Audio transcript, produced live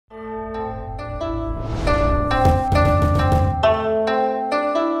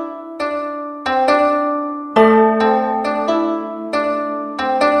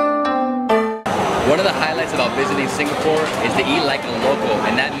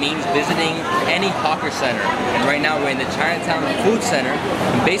means visiting any hawker center. And right now we're in the Chinatown Food Centre.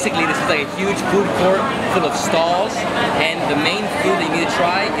 And basically this is like a huge food court full of stalls. And the main food that you need to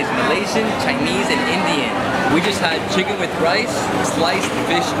try is Malaysian, Chinese, and Indian. We just had chicken with rice, sliced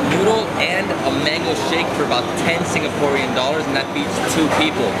fish noodle, and a mango shake for about 10 Singaporean dollars, and that feeds 2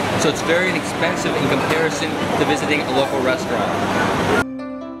 people. So it's very inexpensive in comparison to visiting a local restaurant.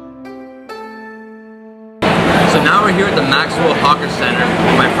 So now we're here at the Maxwell Hawker Centre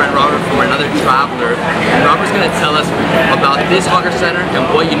with my friend Robert from Another Traveler. And Robert's going to tell us about this hawker centre and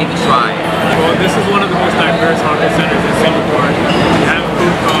what you need to try. Well, this is one of the most diverse hawker centres in Singapore. You have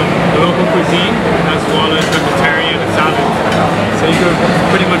food from the local cuisine as well as vegetarian and salad. So you have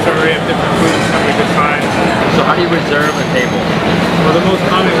pretty much an array of different foods that we could try. So how do you reserve a table? Well, the most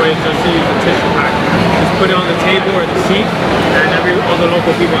common way is just to use a tissue pack. Just put it on the table or the seat, and all the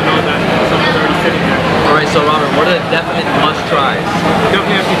local people know that someone's already sitting there. Alright, so Robert, what are the definite must-tries? You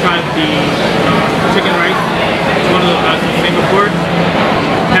definitely have to try the chicken rice. It's one of the best in Singapore.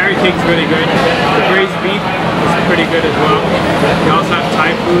 Carrot cake's really good. The braised beef is pretty good as well. You also have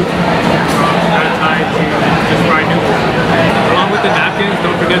Thai food, from pad Thai to just fried noodles. Along with the napkins,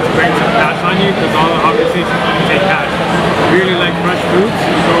 don't forget to bring some cash on you because all the hawker stations only take cash. If you really like fresh foods,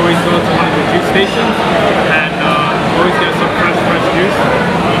 you can always go to one of the juice stations and always get some fresh juice.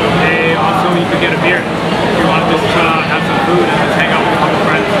 And also you can get a beer if you want to just have some food and just hang out with a couple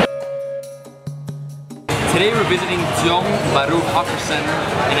friends. Today we're visiting Tiong Bahru Hawker Centre,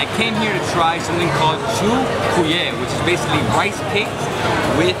 and I came here to try something called Chu Kuye, which is basically rice cakes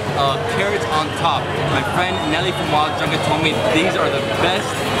with carrots on top. My friend Nelly from Wild Jungle told me these are the best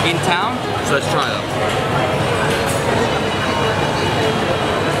in town, so let's try them.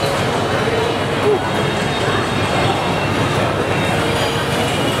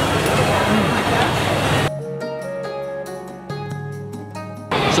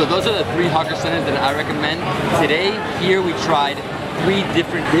 So those are the 3 hawker centers that I recommend. Today, here we tried 3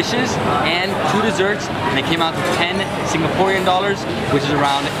 different dishes and 2 desserts, and it came out to 10 Singaporean dollars, which is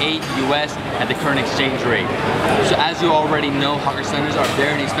around 8 US at the current exchange rate. So as you already know, hawker centers are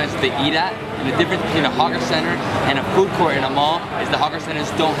very inexpensive to eat at. And the difference between a hawker center and a food court in a mall is the hawker centers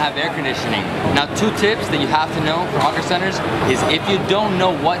don't have air conditioning. Now 2 tips that you have to know for hawker centers is if you don't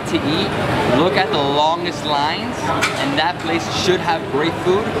know what to eat, look at the longest lines, and that place should have great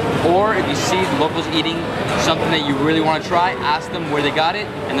food. Or if you see locals eating something that you really want to try, ask them where they got it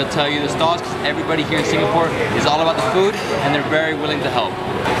and they'll tell you the stalls, because everybody here in Singapore is all about the food and they're very willing to help.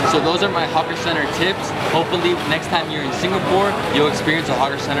 So those are my hawker center tips. Hopefully next time you're in Singapore, you'll experience a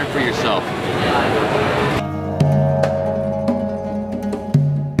hawker center for yourself.